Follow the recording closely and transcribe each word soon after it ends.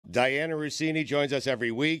Dianna Russini joins us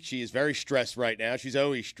every week. She is very stressed right now. She's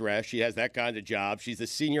always stressed. She has that kind of job. She's the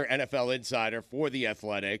senior NFL insider for The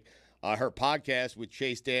Athletic. Her podcast with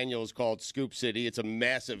Chase Daniels called Scoop City. It's a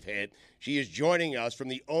massive hit. She is joining us from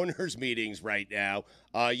the owners' meetings right now.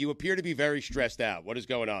 You appear to be very stressed out. What is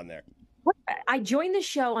going on there? I joined the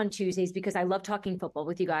show on Tuesdays because I love talking football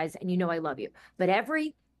with you guys, and you know I love you. But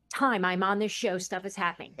every time I'm on this show, stuff is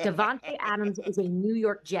happening. Davante Adams is a New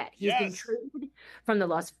York Jet. He's been traded from the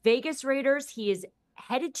Las Vegas Raiders. He is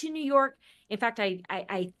headed to New York. In fact,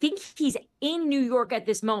 I think he's in New York at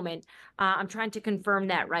this moment. I'm trying to confirm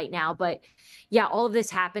that right now. But yeah, all of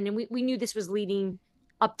this happened, and we knew this was leading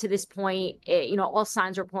up to this point. All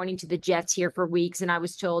signs were pointing to the Jets here for weeks, and I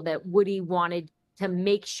was told that Woody wanted to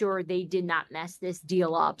make sure they did not mess this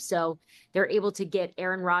deal up. So they're able to get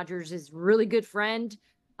Aaron Rodgers' really good friend,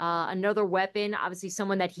 another weapon, obviously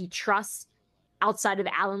someone that he trusts outside of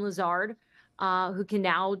Allen Lazard, who can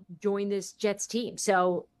now join this Jets team.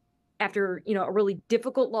 So after, a really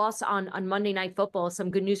difficult loss on Monday Night Football,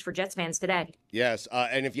 some good news for Jets fans today. Yes,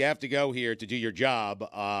 and if you have to go here to do your job,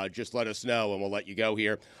 just let us know and we'll let you go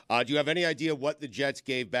here. Do you have any idea what the Jets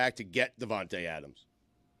gave back to get Davante Adams?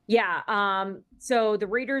 Yeah. So the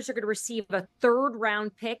Raiders are going to receive a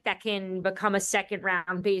 3rd-round pick that can become a 2nd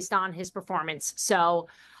round based on his performance. So,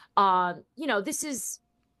 this is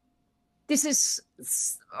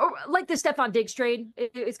like the Stephon Diggs trade.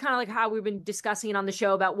 It's kind of like how we've been discussing it on the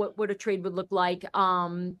show about what a trade would look like.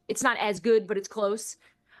 It's not as good, but it's close.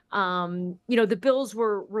 The Bills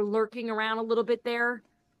were lurking around a little bit there.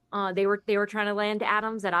 They were trying to land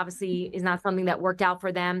Adams. That obviously is not something that worked out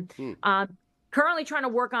for them. Currently trying to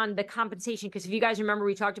work on the compensation, because if you guys remember,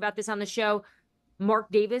 we talked about this on the show. Mark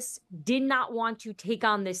Davis did not want to take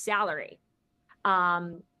on this salary.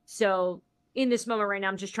 So in this moment right now,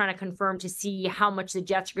 I'm just trying to confirm to see how much the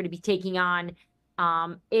Jets are going to be taking on,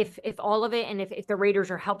 if all of it, and if the Raiders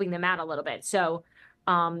are helping them out a little bit. So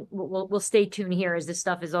we'll stay tuned here as this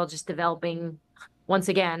stuff is all just developing once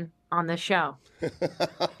again on this show.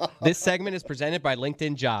 This segment is presented by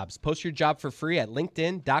LinkedIn Jobs. Post your job for free at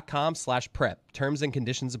linkedin.com/prep. Terms and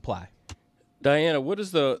conditions apply. Dianna, what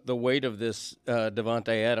is the weight of this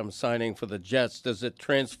Davante Adams signing for the Jets? Does it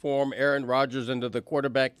transform Aaron Rodgers into the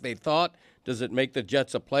quarterback they thought? Does it make the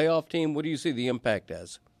Jets a playoff team? What do you see the impact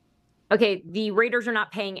as? Okay, the Raiders are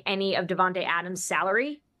not paying any of Davante Adams'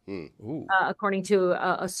 salary, according to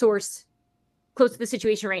a source close to the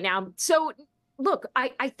situation right now. So, look,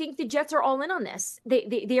 I think the Jets are all in on this.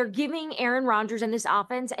 They are giving Aaron Rodgers and this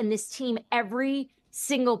offense and this team every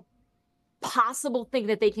single possible thing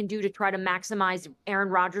that they can do to try to maximize Aaron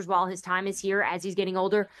Rodgers while his time is here as he's getting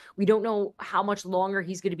older. We don't know how much longer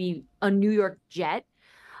he's going to be a New York Jet.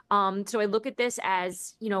 So I look at this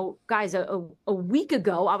as, guys, a week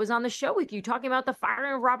ago, I was on the show with you talking about the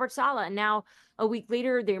firing of Robert Saleh. And now a week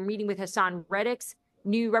later, they're meeting with Hassan Reddick's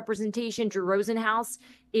new representation. Drew Rosenhaus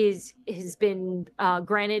has been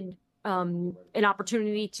granted an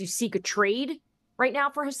opportunity to seek a trade right now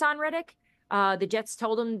for Hassan Reddick. The Jets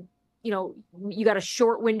told him, you got a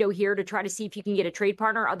short window here to try to see if you can get a trade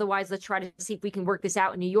partner. Otherwise, let's try to see if we can work this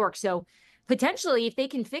out in New York. So potentially, if they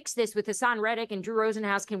can fix this with Hassan Reddick and Drew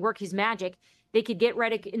Rosenhaus can work his magic, they could get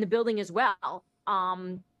Reddick in the building as well,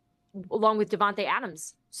 along with Davante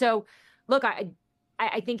Adams. So, look, I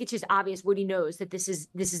think it's just obvious Woody knows that this is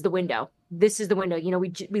the window. This is the window.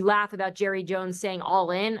 We laugh about Jerry Jones saying all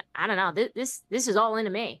in. I don't know. This is all in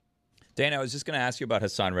to me. Dan, I was just going to ask you about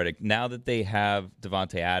Hassan Reddick. Now that they have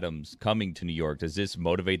Davante Adams coming to New York, does this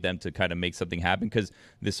motivate them to kind of make something happen? Because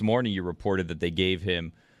this morning you reported that they gave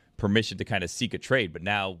him permission to kind of seek a trade, but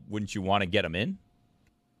now wouldn't you want to get him in?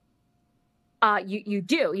 You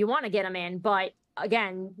do. You want to get him in, but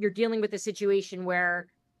again, you're dealing with a situation where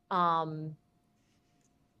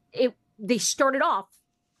they started off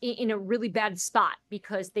in a really bad spot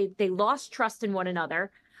because they lost trust in one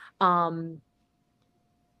another.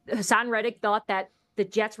 Hassan Reddick thought that the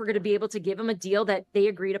Jets were going to be able to give him a deal that they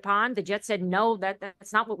agreed upon. The Jets said, no,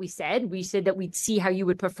 that's not what we said. We said that we'd see how you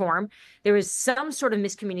would perform. There was some sort of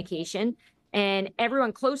miscommunication, and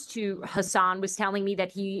everyone close to Hassan was telling me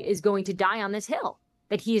that he is going to die on this hill,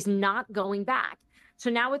 that he is not going back. So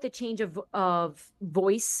now with the change of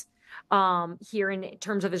voice here in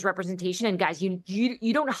terms of his representation, and guys,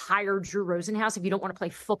 you don't hire Drew Rosenhaus if you don't want to play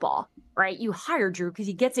football, right? You hire Drew because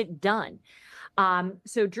he gets it done.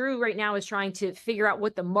 So Drew right now is trying to figure out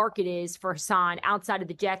what the market is for Hassan outside of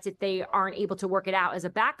the Jets if they aren't able to work it out as a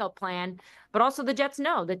backup plan. But also the Jets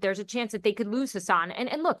know that there's a chance that they could lose Hassan.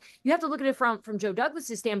 And look, you have to look at it from Joe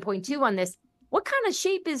Douglas's standpoint too on this. What kind of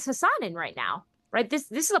shape is Hassan in right now? right?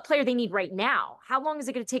 This is a player they need right now. How long is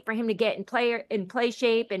it going to take for him to get in play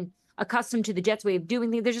shape and accustomed to the Jets' way of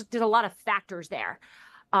doing things? There's a lot of factors there.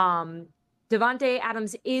 Davante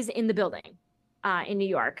Adams is in the building in New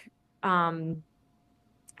York.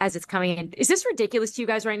 As it's coming in. Is this ridiculous to you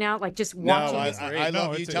guys right now? Like just watching this? I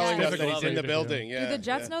love you telling us that he's in the building. Yeah, do the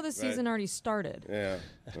Jets know the season already started? Yeah.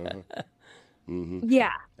 Mm-hmm.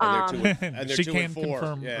 Yeah. And they're she 2 can and 4.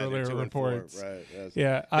 confirm earlier reports. Right. Yes.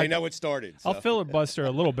 Yeah. They know it started. So. I'll filibuster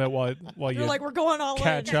a little bit while You're like, we're going all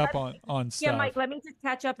catch in. up on stuff. Yeah, Mike, let me just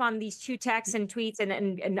catch up on these 2 texts and tweets, and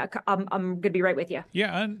I'm going to be right with you.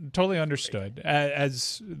 Yeah, totally understood.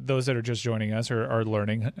 As those that are just joining us are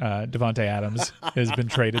learning, Davante Adams has been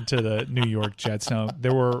traded to the New York Jets. Now,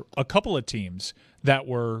 there were a couple of teams that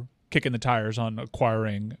were kicking the tires on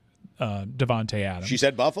acquiring Davante Adams. She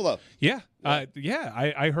said Buffalo. Yeah.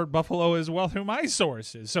 I heard Buffalo as well through my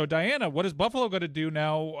sources. So, Dianna, what is Buffalo going to do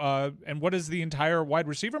now, and what is the entire wide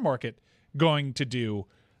receiver market going to do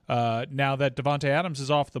now that Davante Adams is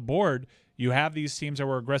off the board? You have these teams that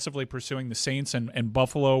were aggressively pursuing the Saints, and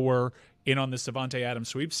Buffalo were in on this Davante Adams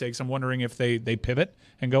sweepstakes. I'm wondering if they pivot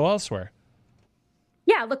and go elsewhere.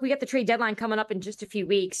 Yeah, look, we got the trade deadline coming up in just a few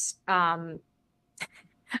weeks.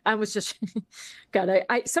 I was just, God,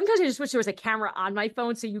 I sometimes I just wish there was a camera on my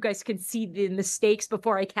phone so you guys can see the mistakes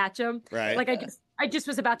before I catch them. Right. Like I just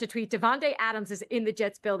was about to tweet, Davante Adams is in the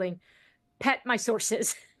Jets building. Pet my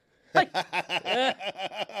sources. Like, I'm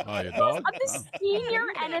the senior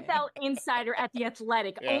NFL insider at The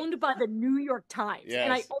Athletic, owned by the New York Times. Yes,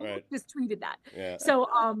 and I almost just tweeted that. Yeah. So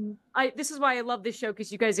this is why I love this show,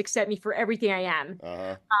 because you guys accept me for everything I am.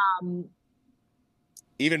 Uh-huh.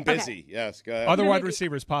 Even busy, okay. Yes. Go ahead. Other wide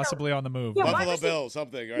receivers possibly on the move. Yeah, Buffalo Bills,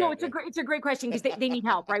 something. Right? No, it's a great question, because they need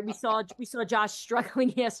help, right? We saw Josh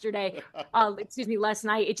struggling yesterday. Last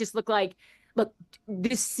night. It just looked like, look,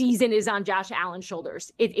 this season is on Josh Allen's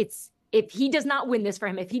shoulders. It's if he does not win this for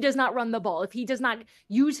him, if he does not run the ball, if he does not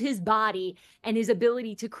use his body and his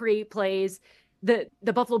ability to create plays, the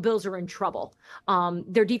Buffalo Bills are in trouble.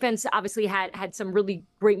 Their defense obviously had some really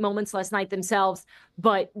great moments last night themselves,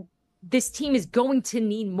 but this team is going to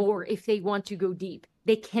need more if they want to go deep.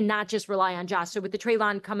 They cannot just rely on Josh. So with the trade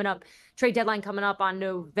deadline coming up on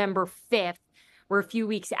November 5th, we're a few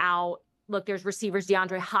weeks out. Look, there's receivers.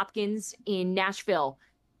 DeAndre Hopkins in Nashville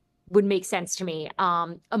would make sense to me.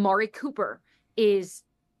 Amari Cooper he's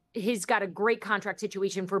got a great contract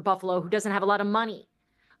situation for Buffalo, who doesn't have a lot of money.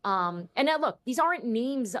 And now look, these aren't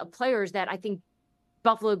names of players that I think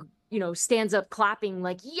Buffalo, stands up clapping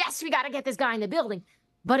like, yes, we got to get this guy in the building.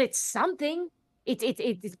 But it's something.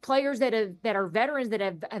 It's players that are veterans that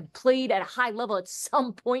have played at a high level at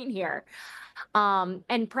some point here,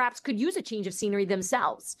 and perhaps could use a change of scenery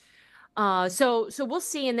themselves. So we'll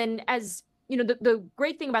see. And then, as you know, the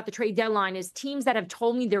great thing about the trade deadline is teams that have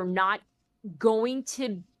told me they're not going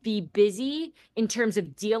to be busy in terms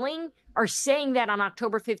of dealing are saying that on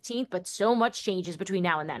October 15th. But so much changes between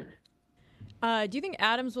now and then. Do you think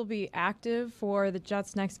Adams will be active for the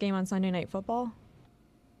Jets' next game on Sunday Night Football?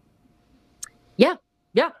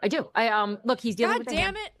 Yeah, I do. Look, he's dealing with. God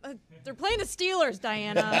damn it! They're playing the Steelers,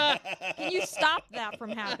 Dianna. Can you stop that from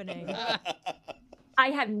happening? I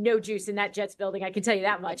have no juice in that Jets building. I can tell you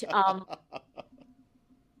that much. If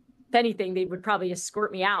anything, they would probably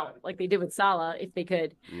escort me out like they did with Salah if they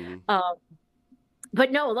could. Mm-hmm.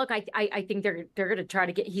 But no, look, I think they're going to try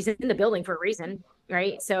to get. He's in the building for a reason,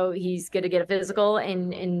 right? So he's going to get a physical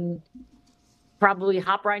and probably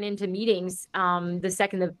hop right into meetings the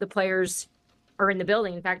second the players are in the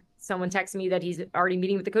building. In fact, someone texted me that he's already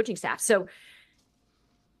meeting with the coaching staff. So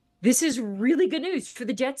this is really good news for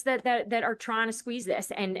the Jets that are trying to squeeze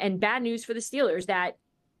this, and bad news for the Steelers that,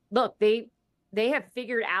 look, they have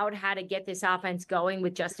figured out how to get this offense going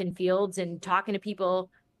with Justin Fields, and talking to people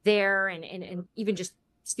there and even just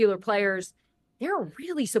Steeler players. They're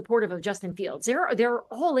really supportive of Justin Fields. They're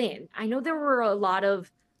all in. I know there were a lot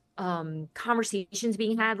of conversations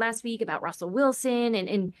being had last week about Russell Wilson,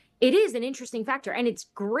 and it is an interesting factor, and it's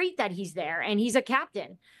great that he's there and he's a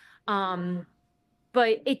captain.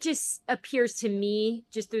 But it just appears to me,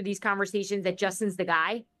 just through these conversations, that Justin's the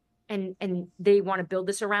guy, and they want to build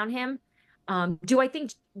this around him. Do I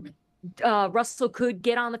think Russell could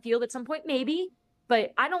get on the field at some point? Maybe,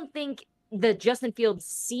 but I don't think the Justin Fields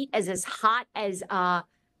seat is as hot as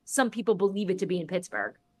some people believe it to be in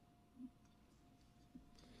Pittsburgh.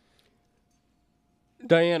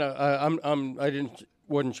 Dianna,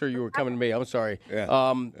 wasn't sure you were coming to me. I'm sorry. Yeah.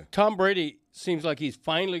 Tom Brady seems like he's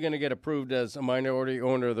finally going to get approved as a minority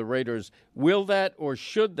owner of the Raiders. Will that or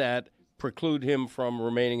should that preclude him from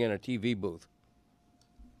remaining in a TV booth?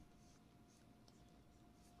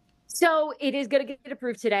 So it is going to get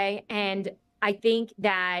approved today, and I think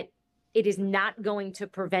that it is not going to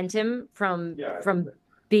prevent him from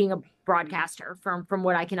being a broadcaster. From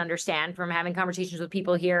what I can understand, from having conversations with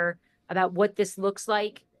people here about what this looks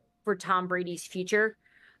like for Tom Brady's future.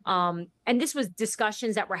 And this was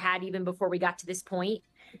discussions that were had even before we got to this point.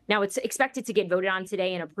 Now it's expected to get voted on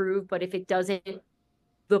today and approved, but if it doesn't,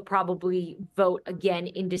 they'll probably vote again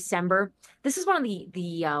in December. This is one of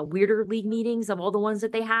the weirder league meetings of all the ones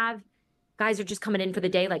that they have. Guys are just coming in for the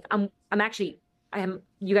day. Like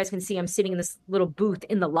you guys can see I'm sitting in this little booth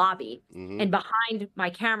in the lobby, and behind my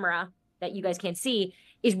camera that you guys can't see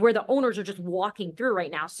is where the owners are just walking through right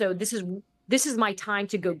now. So this is my time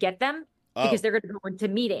to go get them because they're going to go into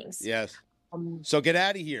meetings. Yes. So get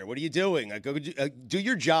out of here. What are you doing? Go do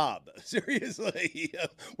your job. Seriously.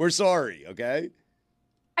 We're sorry. Okay.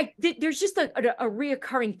 There's just a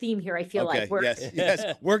reoccurring theme here. I feel like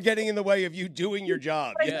yes, we're getting in the way of you doing your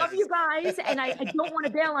job. I love you guys, and I don't want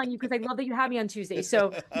to bail on you because I love that you have me on Tuesday.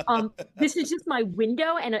 So this is just my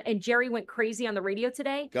window, and Jerry went crazy on the radio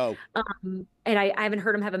today. Go. And I haven't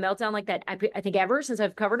heard him have a meltdown like that. I think ever since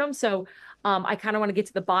I've covered him. So I kind of want to get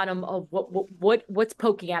to the bottom of what's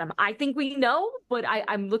poking at him. I think we know, but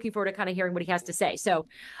I'm looking forward to kind of hearing what he has to say. So.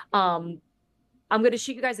 I'm going to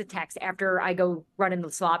shoot you guys a text after I go run in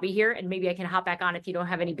the lobby here, and maybe I can hop back on if you don't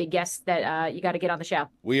have any big guests that you got to get on the show.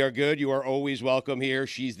 We are good. You are always welcome here.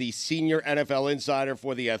 She's the senior NFL insider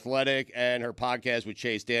for The Athletic, and her podcast with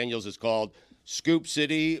Chase Daniels is called Scoop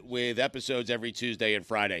City, with episodes every Tuesday and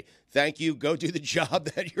Friday. Thank you. Go do the job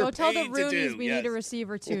that you're paid to do. Go tell the Roonies we need a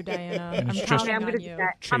receiver too, Diana. I'm counting on you.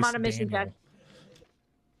 I'm on a mission, Jess.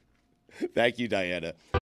 Thank you, Diana.